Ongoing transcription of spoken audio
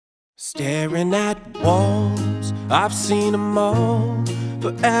Staring at walls, I've seen them all,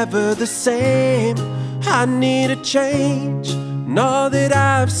 forever the same. I need a change, and all that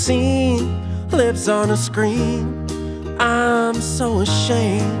I've seen lives on a screen. I'm so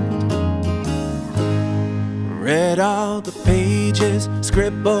ashamed. Read all the pages,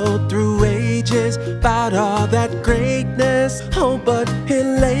 scribbled through ages about all that greatness. Oh, but here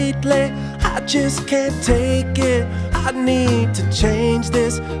lately, I just can't take it. I need to change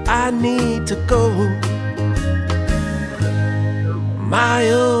this, I need to go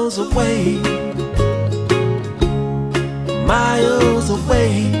miles away, miles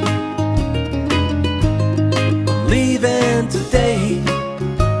away. I'm leaving today,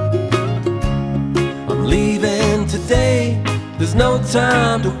 I'm leaving today. There's no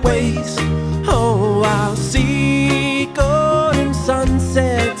time to waste. Oh, I'll see golden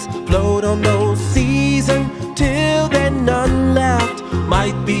sunsets float on those seas until there's none left.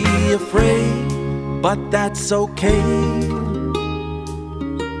 Might be afraid, but that's okay.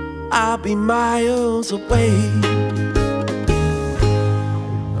 I'll be miles away.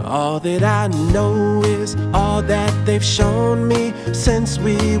 All that I know is all that they've shown me since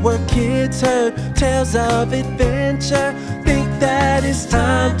we were kids. Heard tales of adventure, think that it's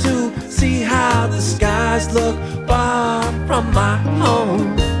time to see how the skies look far from my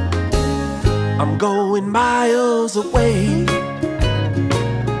home. I'm going miles away,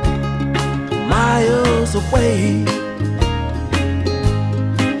 miles away.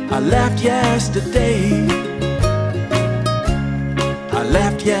 I left yesterday, I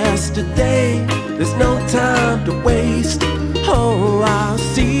left yesterday. There's no time to waste. Oh, I'll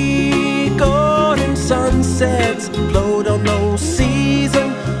see golden sunsets float on those seas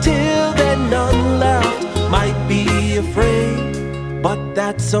until there's none left. Might be afraid, but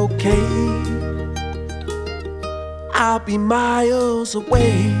that's okay. I'll be miles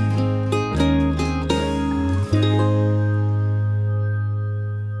away.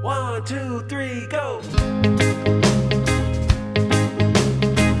 One, two, three, go!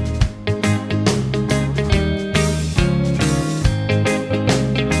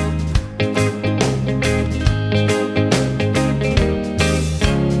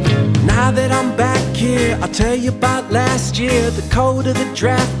 Now that I'm back here, I'll tell you about last year. The colder the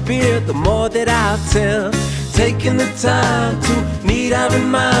draft beer, the more that I'll tell. Taking the time to need I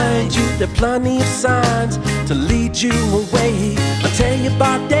remind you there are plenty of signs to lead you away. I'll tell you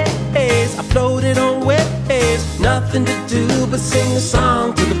about days I floated on waves, nothing to do but sing a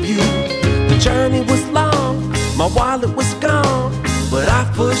song to the view. The journey was long, my wallet was gone, but I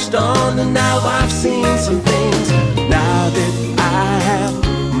pushed on and now I've seen some things. Now that I have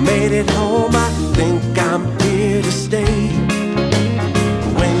made it home, I think I'm here to stay.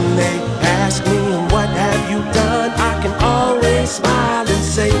 When they ask me what have you done, I can always smile and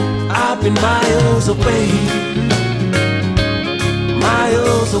say I've been miles away,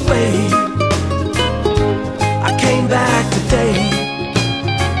 miles away. I came back today,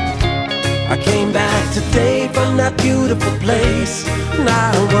 I came back today from that beautiful place. And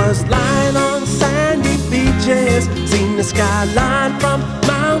I was lying on sandy beaches, seen the skyline from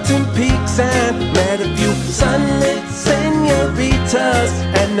mountain peaks, and met a few sunlit senoritas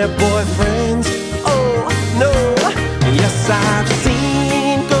and their boyfriends. Oh no, yes, I've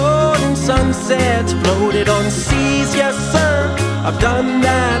seen golden sunsets floated on seas, yes sir, I've done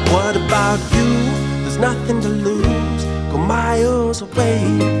that. What about you? There's nothing to lose, go miles away.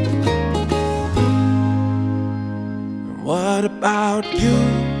 What about you?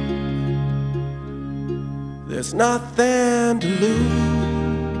 There's nothing to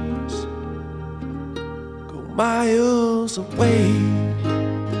lose, go miles away.